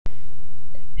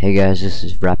Hey guys, this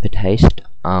is Rapid Haste.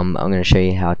 I'm going to show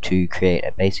you how to create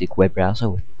a basic web browser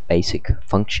with basic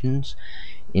functions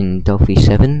in Delphi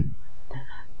 7.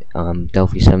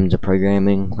 Delphi 7 is a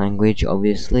programming language,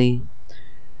 obviously.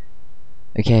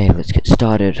 Okay, let's get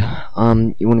started. You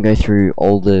want to go through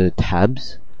all the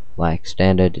tabs, like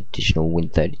standard, additional,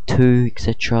 Win32,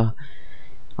 etc.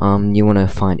 You want to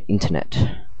find internet.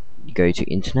 You go to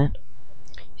internet,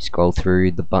 you scroll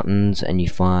through the buttons, and you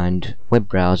find web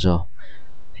browser.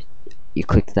 You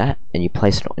click that and you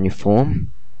place it on your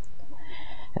form,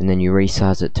 and then you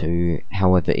resize it to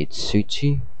however it suits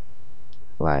you,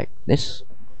 like this.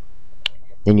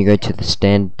 Then you go to the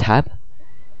stand tab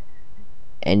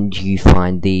and you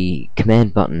find the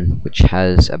command button, which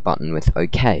has a button with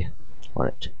OK on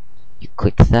it. You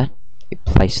click that, you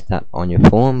place that on your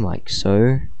form like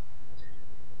so.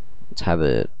 Let's have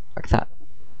it like that.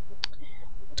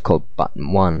 It's called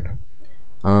button 1.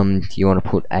 You want to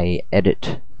put a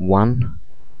edit 1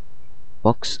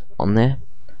 box on there,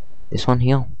 this one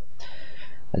here,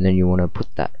 and then you want to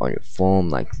put that on your form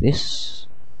like this,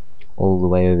 all the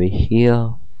way over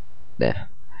here, there,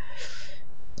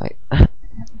 like that.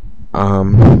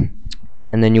 And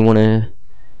then you want to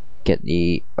get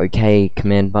the OK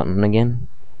command button again,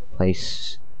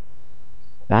 place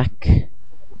back,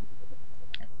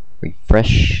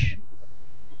 refresh,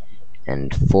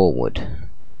 and forward.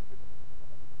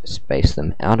 Space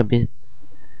them out a bit,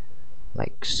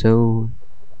 like so,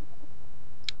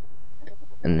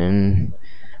 and then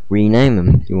rename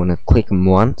them. You want to click them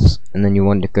once, and then you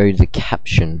want to go to the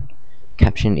caption.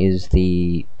 Caption is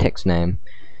the text name.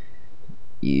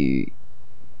 You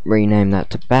rename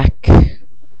that to back.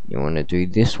 You want to do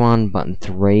this one, button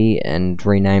 3, and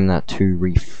rename that to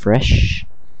refresh.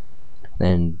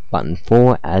 Then button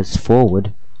 4 as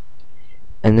forward,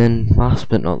 and then last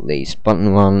but not least,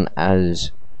 button 1 as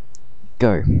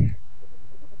go.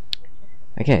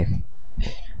 Okay,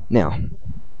 now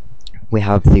we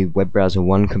have the web browser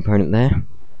 1 component there,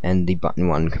 and the button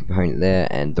 1 component there,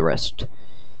 and the rest.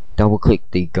 Double click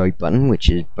the go button, which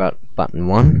is button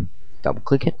 1, double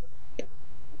click it,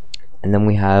 and then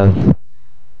we have a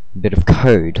bit of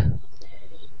code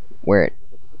where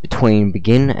between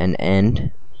begin and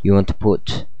end you want to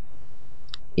put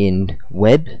in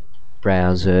web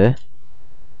browser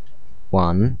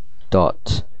 1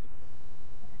 dot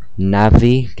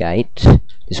navigate.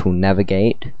 This will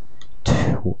navigate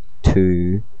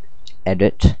to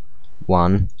edit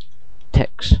 1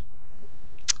 text.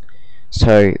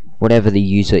 So whatever the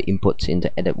user inputs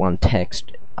into edit 1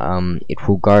 text, it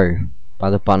will go by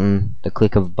the button, the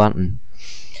click of a button.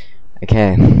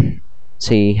 Okay,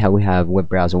 see how we have web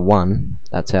browser 1,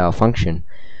 that's our function.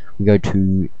 We go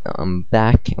to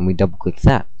back and we double click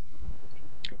that,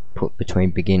 put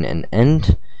between begin and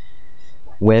end,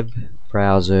 web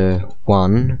browser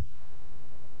 1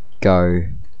 go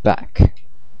back.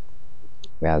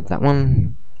 We have that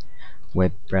one,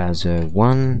 web browser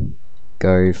 1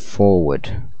 go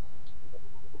forward.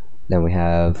 Then we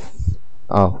have,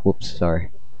 oh whoops,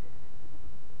 sorry,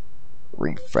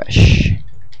 refresh.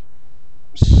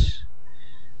 Oops.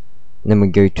 Then we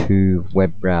go to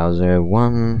web browser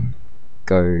 1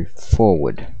 go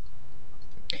forward,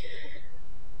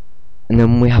 and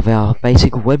then we have our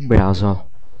basic web browser.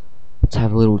 Let's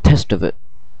have a little test of it.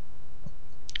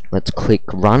 Let's click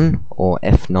run or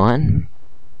F9,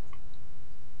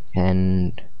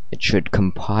 and it should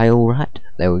compile, right?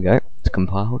 There we go, it's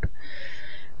compiled.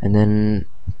 And then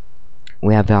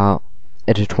we have our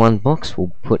edit 1 box.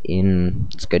 We'll put in,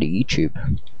 let's go to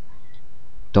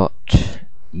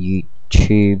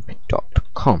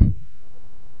youtube.com.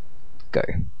 Go.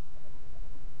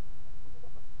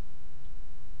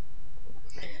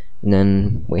 And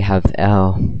then we have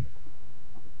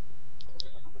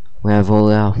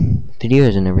all our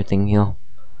videos and everything here.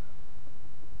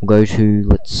 We'll go to,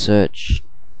 let's search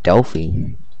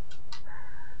Delphi,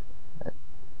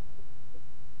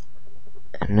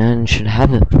 and then should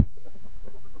have it.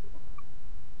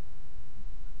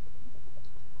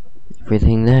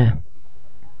 Everything there.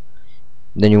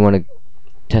 Then you want to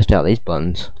test out these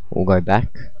buttons. We'll go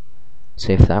back,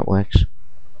 see if that works.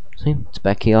 See, it's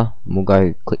back here, and we'll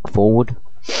go click forward,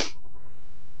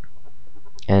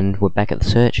 and we're back at the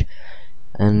search,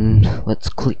 and let's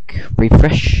click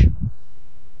refresh,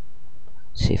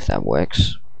 see if that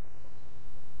works.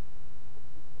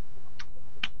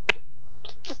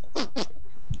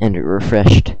 And it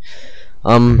refreshed.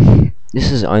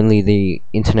 This is only the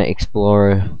Internet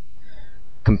Explorer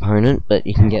component, but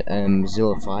you can get a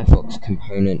Mozilla Firefox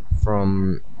component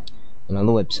from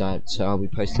another website, so I'll be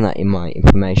posting that in my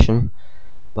information.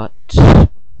 But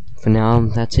for now,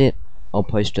 that's it. I'll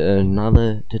post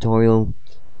another tutorial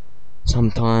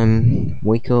sometime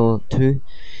week or two.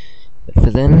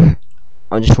 For then,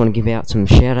 I just want to give out some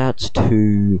shout outs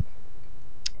to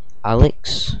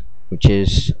Alex, which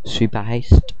is Super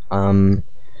Haste, Tom,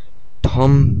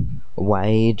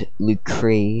 Wade,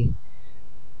 Lucree,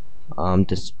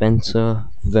 Dispenser,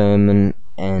 Vermin,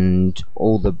 and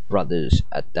all the brothers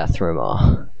at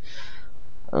Dathromar.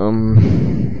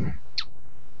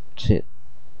 That's it.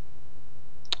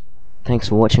 Thanks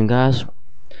for watching, guys.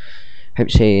 Hope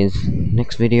to see you in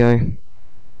next video.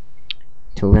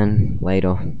 Till then,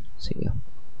 later. See ya.